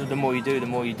the more you do, the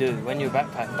more you do. When you're a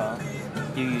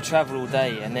backpacker, you travel all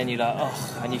day, and then you're like,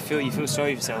 oh, and you feel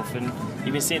sorry for yourself, and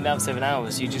you've been sitting down for 7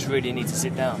 hours. So you just really need to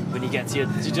sit down when you get to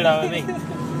do you know what I mean?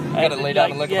 I gotta lay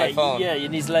down and look at my phone. Yeah, you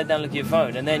need to lay down and look at your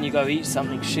phone, and then you go eat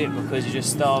something shit because you're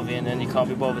just starving and you can't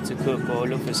be bothered to cook or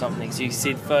look for something. So you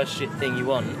see the first shit thing you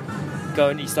want, go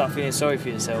and you start feeling sorry for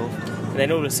yourself, and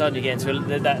then all of a sudden you get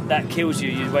into that kills you.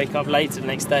 You wake up later the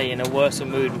next day in a worse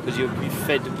mood because you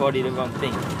fed the body the wrong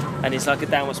thing, and it's like a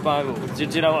downward spiral. Do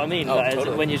you know what I mean? Oh, like,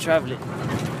 totally. When you're travelling,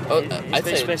 I'd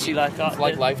say especially like it's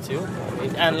like life too. I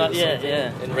mean, and like do the same thing.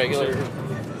 yeah. In regular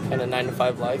kind of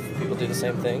 9-to-5 life, people do the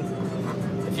same thing.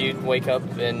 If you wake up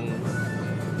and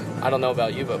I don't know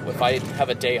about you, but if I have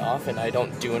a day off and I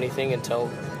don't do anything until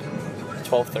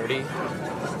 12:30,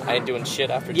 I ain't doing shit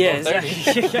after 12:30.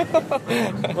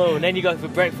 Exactly. Well, and then you go for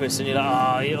breakfast and you're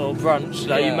like, or brunch.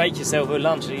 Like, you make yourself a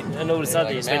lunch, and all of a sudden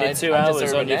like, you're spending 2 I hours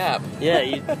deserve on a your nap.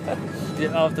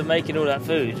 after making all that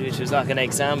food, which was like an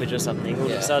egg sandwich or something. All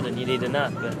of a sudden you need a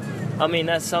nap. But I mean,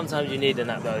 that's sometimes you need a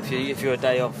nap though. If you're a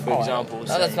day off, for example.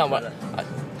 No, that's not what.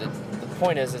 The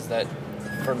point is that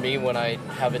for me, when I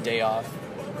have a day off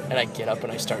and I get up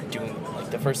and I start doing,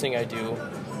 like, the first thing I do,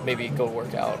 maybe go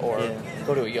work out or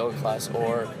go to a yoga class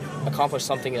or accomplish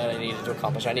something that I needed to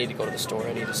accomplish. I need to go to the store.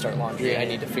 I need to start laundry. I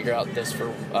need to figure out this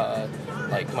for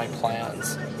like my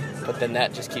plans. But then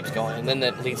that just keeps going, and then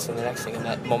that leads to the next thing, and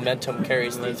that momentum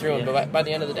carries me through. And by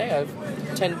the end of the day, I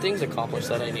have 10 things accomplished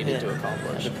that I needed to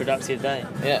accomplish. A productive day.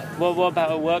 Yeah. Well, what about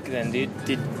at work then?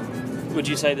 Would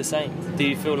you say the same? Do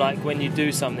you feel like when you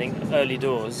do something early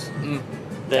doors,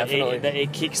 that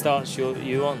it kickstarts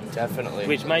you on? Definitely.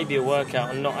 Which may be a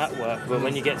workout and not at work, but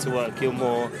when you get to work, you're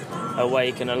more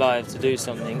awake and alive to do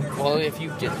something. Well, if you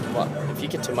get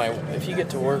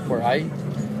to work where I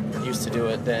used to do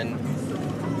it, then,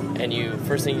 and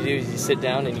first thing you do is you sit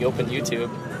down and you open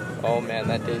YouTube. Oh man,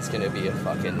 that day's gonna be a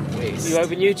fucking waste. You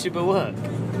open YouTube at work?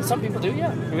 Some people do,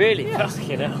 yeah. Really? Yeah.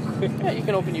 Fucking hell. Yeah, you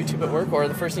can open YouTube at work, or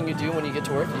the first thing you do when you get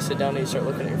to work, you sit down and you start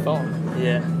looking at your phone.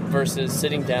 Yeah. Versus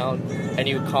sitting down and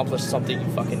you accomplish something you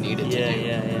fucking needed to do.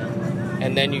 Yeah.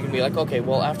 And then you can be like, okay,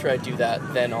 well, after I do that,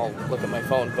 then I'll look at my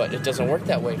phone. But it doesn't work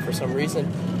that way. For some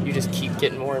reason, you just keep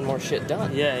getting more and more shit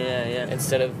done. Yeah.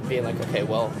 Instead of being like, okay,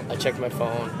 well, I checked my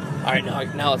phone. All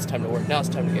right, now it's time to work. Now it's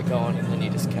time to get going. And then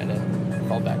you just kind of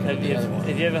fall back into the other one.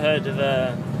 Have you ever heard of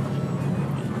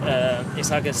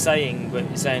it's like a saying, but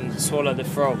it's saying swallow the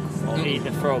frog or eat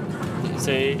the frog.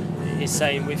 So it's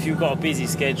saying if you've got a busy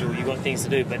schedule, you've got things to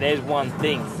do, but there's one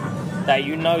thing that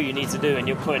you know you need to do and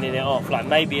you're putting it off. Like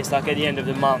maybe it's like at the end of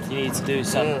the month you need to do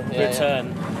some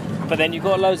return. But then you've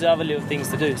got loads of other little things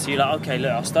to do. So you're like, okay,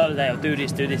 look, I'll start the day, I'll do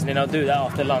this, and then I'll do that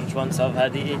after lunch once I've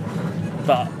had it.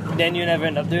 But then you never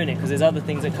end up doing it because there's other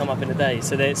things that come up in the day.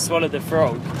 So they swallow the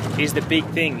frog is the big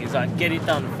thing. It's like, get it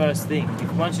done first thing.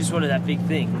 Once you swallow that big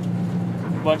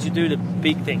thing, once you do the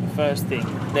big thing, first thing,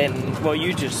 then what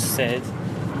you just said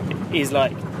is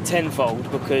like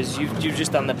tenfold because you've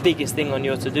just done the biggest thing on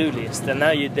your to-do list, and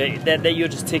now you're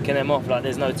just ticking them off like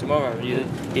there's no tomorrow.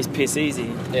 It's piss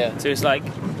easy. Yeah. So it's like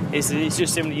it's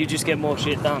just simply you just get more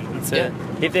shit done. And so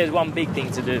if there's one big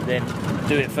thing to do, then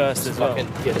do it first as well.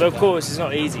 But of course, it's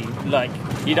not easy. Like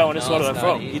you don't want to swallow a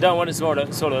frog. You don't want to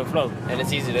swallow a frog. And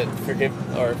it's easy to forgive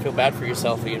or feel bad for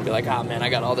yourself. You can be like, oh man, I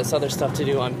got all this other stuff to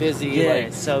do. I'm busy. Yeah, like,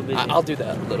 it's so busy. I'll do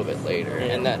that a little bit later.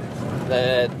 Yeah. And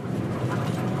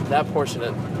that portion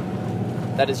of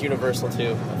that is universal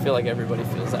too. I feel like everybody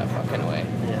feels that fucking way.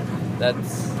 Yeah.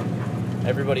 That's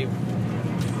everybody.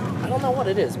 I don't know what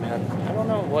it is, man. I don't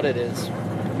know what it is.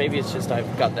 Maybe it's just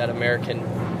I've got that American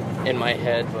in my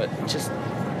head, but just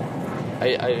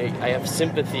I have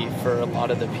sympathy for a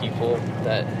lot of the people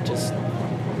that just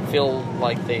feel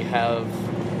like they have,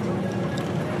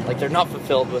 like they're not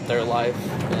fulfilled with their life,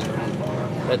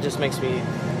 and that just makes me.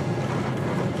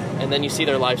 And then you see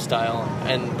their lifestyle,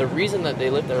 and the reason that they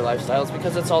live their lifestyle is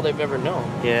because that's all they've ever known.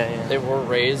 Yeah. They were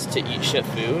raised to eat shit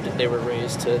food. They were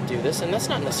raised to do this, and that's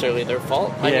not necessarily their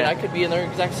fault. I mean, I could be in their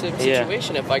exact same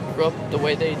situation if I grew up the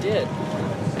way they did.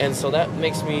 And so that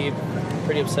makes me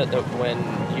pretty upset that when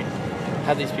you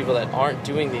have these people that aren't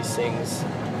doing these things,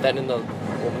 that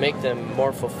will make them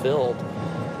more fulfilled,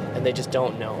 and they just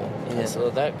don't know. Yeah. And so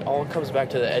that all comes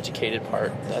back to the educated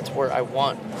part. That's where I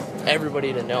want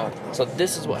everybody to know. So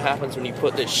this is what happens when you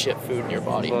put this shit food in your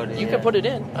body. You can put it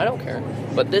in, I don't care.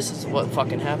 But this is what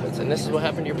fucking happens, and this is what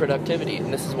happened to your productivity,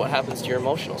 and this is what happens to your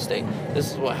emotional state.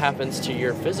 This is what happens to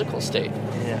your physical state.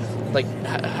 Yeah. Like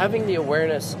having the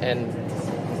awareness and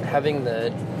having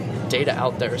the data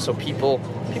out there, so people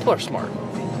are smart.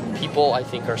 People, I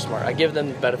think, are smart. I give them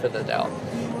the benefit of the doubt.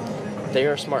 They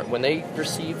are smart. When they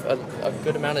receive a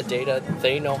good amount of data,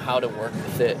 they know how to work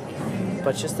with it.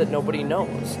 But it's just that nobody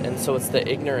knows. And so it's the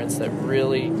ignorance that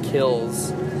really kills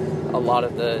a lot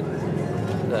of the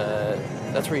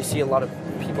that's where you see a lot of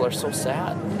people are so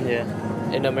sad.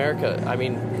 Yeah. In America, I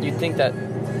mean, you'd think that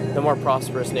the more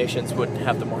prosperous nations would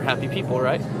have the more happy people,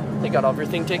 right? They got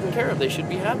everything taken care of. They should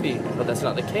be happy. But that's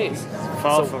not the case.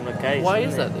 Far from the case. Why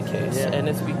is that the case? Yeah. And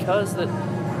it's because that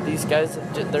these guys,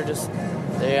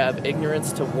 they have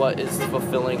ignorance to what is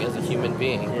fulfilling as a human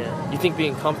being. Yeah. You think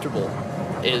being comfortable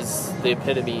is the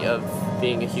epitome of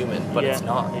being a human, but it's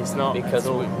not. It's not. Because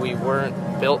we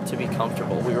weren't built to be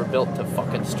comfortable. We were built to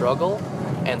fucking struggle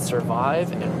and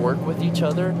survive and work with each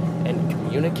other and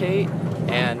communicate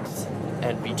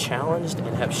and be challenged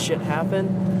and have shit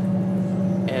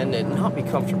happen and not be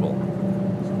comfortable.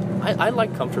 I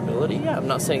like comfortability. Yeah, I'm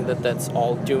not saying that that's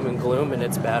all doom and gloom and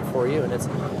it's bad for you and it's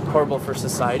horrible for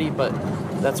society, but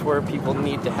that's where people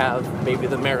need to have maybe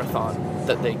the marathon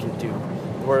that they can do,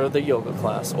 or the yoga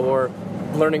class, or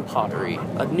learning pottery,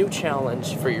 a new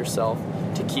challenge for yourself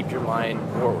to keep your mind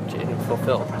worked and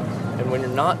fulfilled. And when you're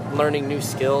not learning new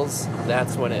skills,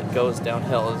 that's when it goes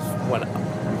downhill. Is when,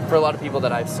 for a lot of people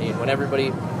that I've seen, when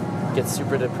everybody gets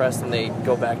super depressed and they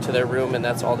go back to their room and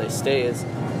that's all they stay is.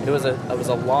 It was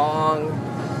a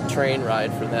long train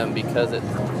ride for them because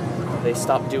they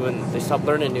stopped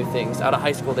learning new things. Out of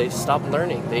high school, they stopped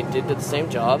learning. They did the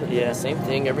same job and did the same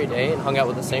thing every day and hung out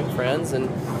with the same friends, and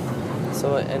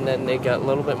then they got a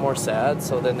little bit more sad.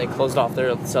 So then they closed off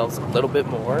themselves a little bit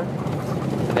more,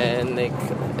 and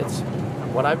it's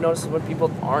what I've noticed is when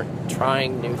people aren't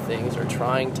trying new things or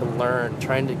trying to learn,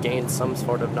 trying to gain some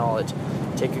sort of knowledge,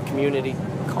 take a community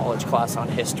college class on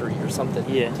history or something.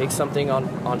 Yeah. Take something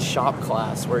on shop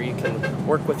class where you can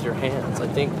work with your hands. I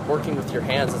think working with your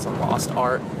hands is a lost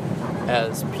art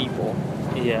as people.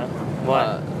 Yeah.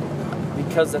 Why?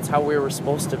 Because that's how we were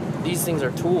supposed to. These things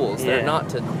are tools. They're not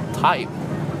to type.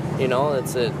 You know,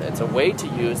 it's a way to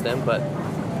use them, but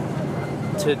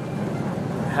to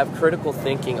have critical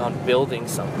thinking on building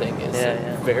something is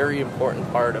a very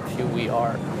important part of who we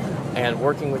are. And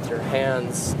working with your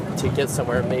hands to get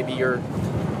somewhere. Maybe you're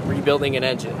rebuilding an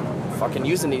engine. Fucking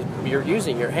you're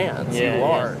using your hands. Yeah, you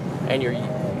are. And you're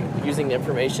using the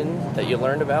information that you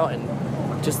learned about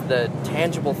and just the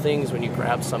tangible things when you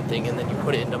grab something and then you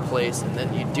put it into place and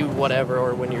then you do whatever,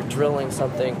 or when you're drilling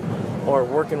something or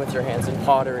working with your hands in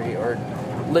pottery or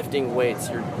lifting weights.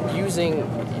 You're using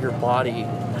your body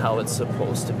how it's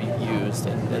supposed to be used,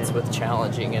 and it's with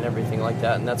challenging and everything like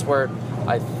that. And that's where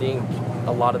I think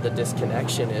a lot of the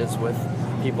disconnection is with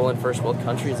people in first world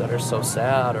countries that are so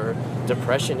sad, or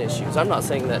depression issues. I'm not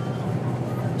saying that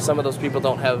some of those people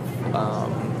don't have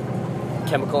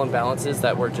chemical imbalances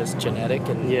that were just genetic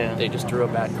and they just drew a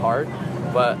bad card,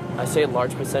 but I say a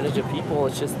large percentage of people,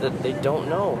 it's just that they don't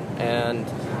know, and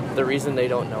the reason they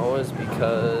don't know is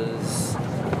because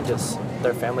just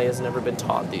their family has never been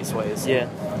taught these ways. Yeah.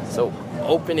 So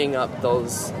opening up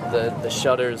the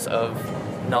shutters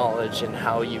of knowledge and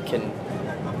how you can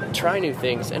try new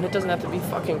things, and it doesn't have to be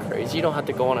fucking crazy. You don't have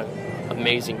to go on an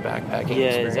amazing backpacking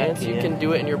experience. Exactly, you can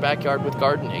do it in your backyard with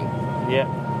gardening.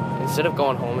 Yeah. Instead of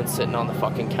going home and sitting on the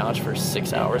fucking couch for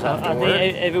 6 hours after I work.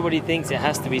 think everybody thinks it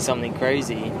has to be something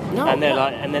crazy, No, and they're yeah.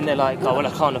 like, and then they're like, oh well,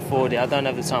 I can't afford it. I don't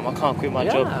have the time. I can't quit my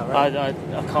Yeah, job. right.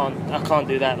 I can't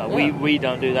do that. Like Yeah. we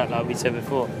don't do that, like we said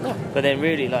before. Yeah. But then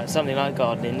really, like something like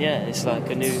gardening, yeah, it's like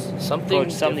a new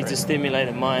Something something to different. stimulate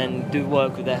the mind, do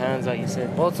work with their hands, like you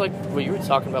said. Well, it's like what you were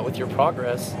talking about with your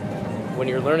progress. When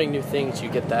you're learning new things, you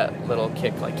get that little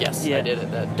kick, like, yes, Yeah. I did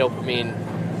it. That dopamine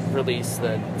release,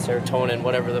 the serotonin,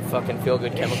 whatever the fucking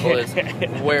feel-good chemical is,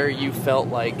 where you felt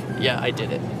like, yeah, I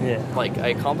did it. Yeah. Like, I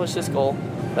accomplished this goal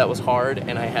that was hard,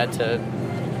 and I had to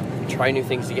try new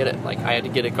things to get it. Like, I had to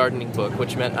get a gardening book,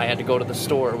 which meant I had to go to the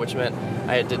store, which meant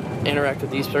I had to interact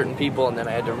with these certain people, and then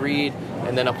I had to read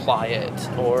and then apply it,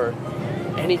 or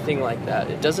anything like that.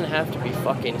 It doesn't have to be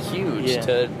fucking huge Yeah.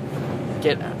 to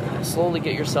slowly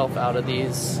get yourself out of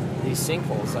these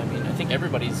sinkholes. I mean, I think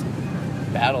everybody's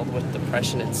battled with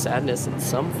depression and sadness in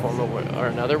some form or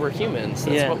another. We're humans.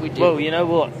 That's what we do. Well, you know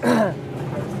what?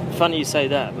 Funny you say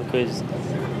that, because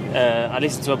I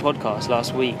listened to a podcast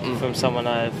last week from someone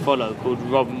I follow called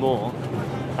Rob Moore,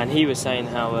 and he was saying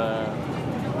how,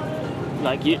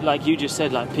 like you just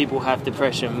said, like people have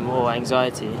depression or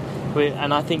anxiety,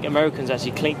 and I think Americans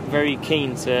actually very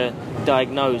keen to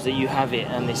diagnose that you have it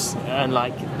and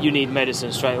like you need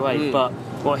medicine straight away. But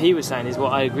what he was saying is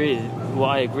what I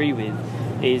agree with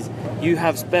is you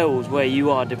have spells where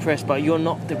you are depressed, but you're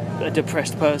not a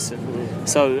depressed person.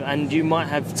 So, and you might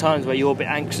have times where you're a bit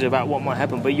anxious about what might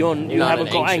happen, but you haven't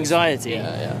got anxiety.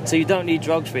 Yeah. So you don't need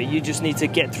drugs for it. You just need to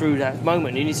get through that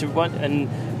moment. You need to run. And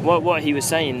what he was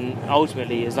saying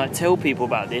ultimately is like, tell people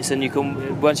about this, and you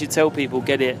can, once you tell people,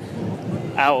 get it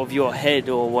out of your head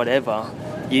or whatever.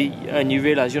 You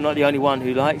realise you're not the only one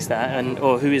who likes that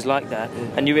or who is like that,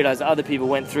 and you realise that other people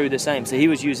went through the same. So he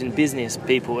was using business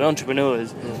people,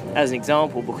 entrepreneurs, as an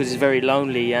example, because it's very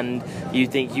lonely and you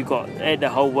think you've got the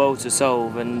whole world to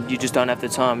solve and you just don't have the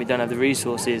time, you don't have the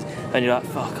resources, and you're like,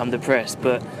 fuck, I'm depressed.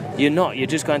 But you're not, you're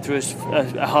just going through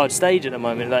a hard stage at the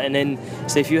moment. Like, and then,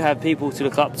 so if you have people to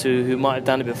look up to who might have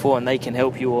done it before and they can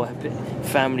help you, or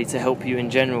family to help you in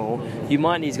general, you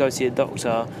might need to go see a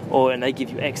doctor, and they give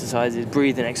you exercises,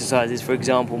 breathing exercises, for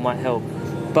example, might help.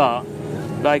 But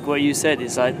like what you said,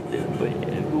 it's like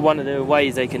one of the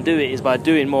ways they can do it is by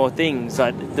doing more things.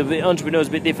 Like the entrepreneur's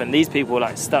a bit different. These people are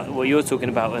like stuck, what you're talking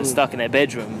about, are stuck in their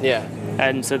bedroom. Yeah.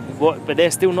 And so but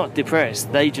they're still not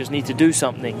depressed. They just need to do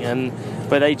something,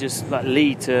 but they just like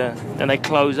lead to, and they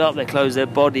close up, they close their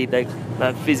body, they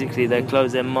like physically they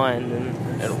close their mind,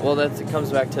 and well, it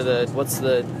comes back to what's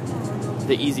the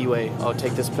easy way. Oh,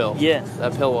 take this pill. Yeah.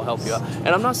 That pill will help you out. And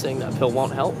I'm not saying that pill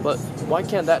won't help, but why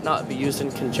can't that not be used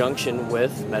in conjunction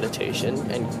with meditation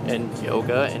and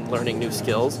yoga and learning new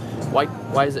skills?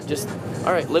 Why is it just,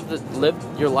 all right, live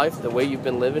your life the way you've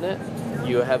been living it.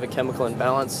 You have a chemical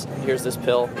imbalance. Here's this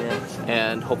pill,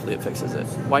 and hopefully it fixes it.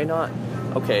 Why not?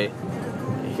 Okay,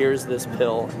 here's this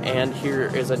pill, and here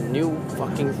is a new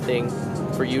fucking thing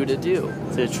for you to do.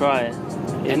 to try it.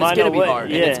 And it's gonna be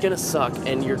hard, and it's gonna suck,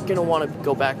 and you're gonna want to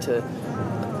go back to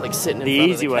like sitting in The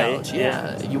front easy of the way, couch.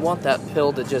 yeah. You want that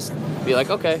pill to just be like,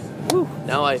 okay, whew,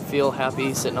 now I feel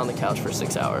happy sitting on the couch for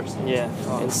 6 hours. Yeah.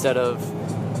 Instead of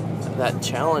that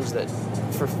challenge that's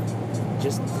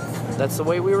the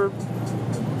way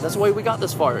we got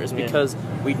this far, is because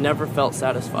we never felt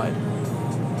satisfied.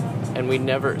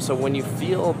 And so when you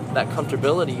feel that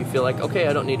comfortability, you feel like, okay,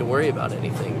 I don't need to worry about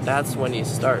anything. That's when you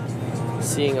start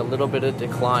seeing a little bit of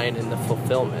decline in the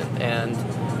fulfillment, and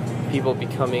people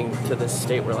becoming to this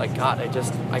state where like, God,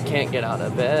 I can't get out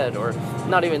of bed, or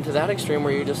not even to that extreme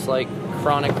where you're just like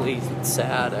chronically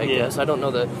sad, I guess. I don't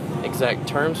know the exact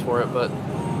terms for it, but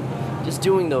just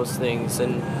doing those things,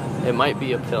 and it might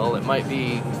be a pill, it might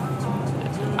be,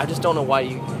 I just don't know why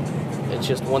it's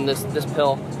just this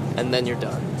pill and then you're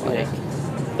done. Like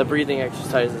the breathing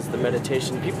exercises, the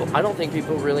meditation, I don't think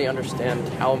people really understand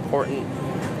how important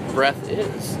breath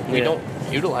is. We don't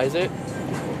utilize it.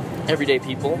 Everyday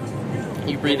people,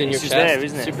 you breathe in your It's just chest, there,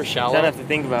 isn't it? super shallow. You don't have to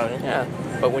think about it. Yeah,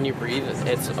 but when you breathe,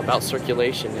 it's about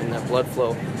circulation and that blood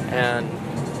flow, and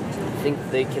I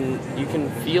think you can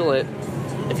feel it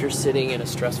if you're sitting in a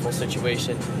stressful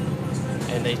situation,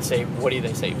 and what do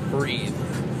they say? Breathe.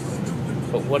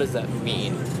 But what does that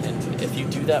mean? And if you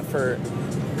do that for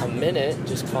a minute,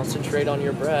 just concentrate on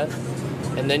your breath,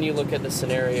 and then you look at the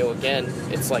scenario again,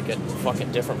 it's like a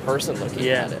fucking different person looking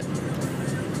at it.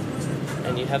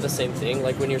 And you have the same thing,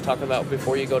 like when you're talking about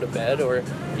before you go to bed, or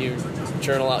you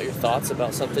journal out your thoughts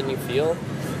about something you feel,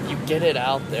 you get it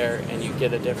out there and you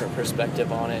get a different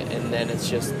perspective on it, and then it's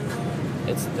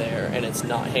there and it's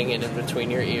not hanging in between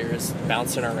your ears,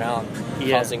 bouncing around,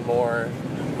 causing more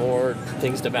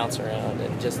things to bounce around,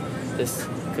 and just this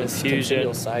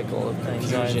continual cycle of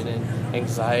confusion and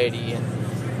anxiety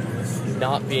and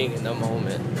not being in the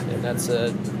moment. And that's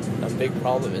a big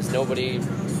problem. Is nobody,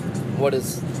 what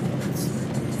does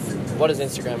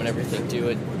Instagram and everything do?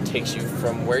 It takes you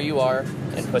from where you are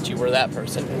and puts you where that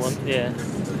person is. Yeah.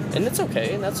 And it's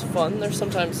okay, and that's fun. There's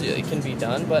sometimes it can be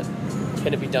done, but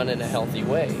can it be done in a healthy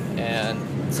way?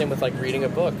 And same with like reading a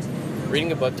book.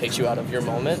 Reading a book takes you out of your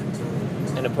moment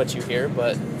and it puts you here,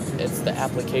 but it's the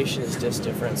application is just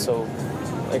different. So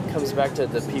it comes back to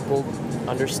the people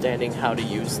understanding how to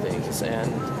use things,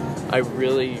 and I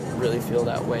really, really feel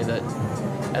that way, that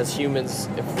as humans,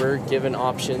 if we're given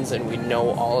options and we know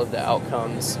all of the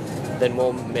outcomes, then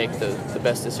we'll make the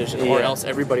best decision, or else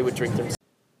everybody would drink themselves.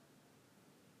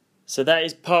 So that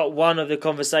is part 1 of the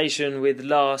conversation with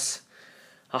Lars.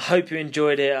 I hope you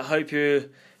enjoyed it. I hope you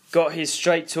got his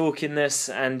straight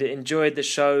talkingness and enjoyed the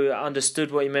show,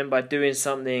 understood what he meant by doing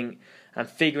something and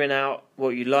figuring out what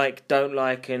you like, don't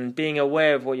like, and being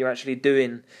aware of what you're actually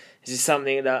doing. This is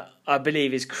something that I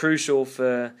believe is crucial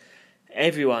for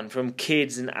everyone, from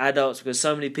kids and adults, because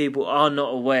so many people are not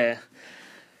aware.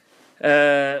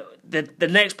 The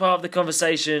next part of the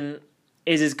conversation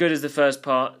is as good as the first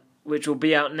part, which will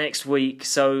be out next week,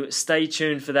 so stay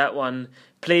tuned for that one.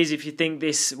 Please, if you think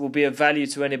this will be of value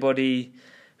to anybody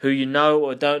who you know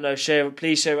or don't know,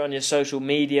 please share it on your social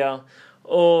media,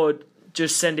 or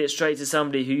just send it straight to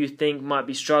somebody who you think might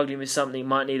be struggling with something,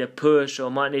 might need a push or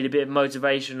might need a bit of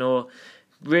motivation, or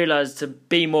realise to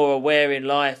be more aware in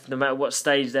life no matter what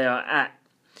stage they are at.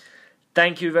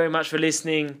 Thank you very much for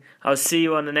listening. I'll see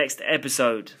you on the next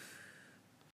episode.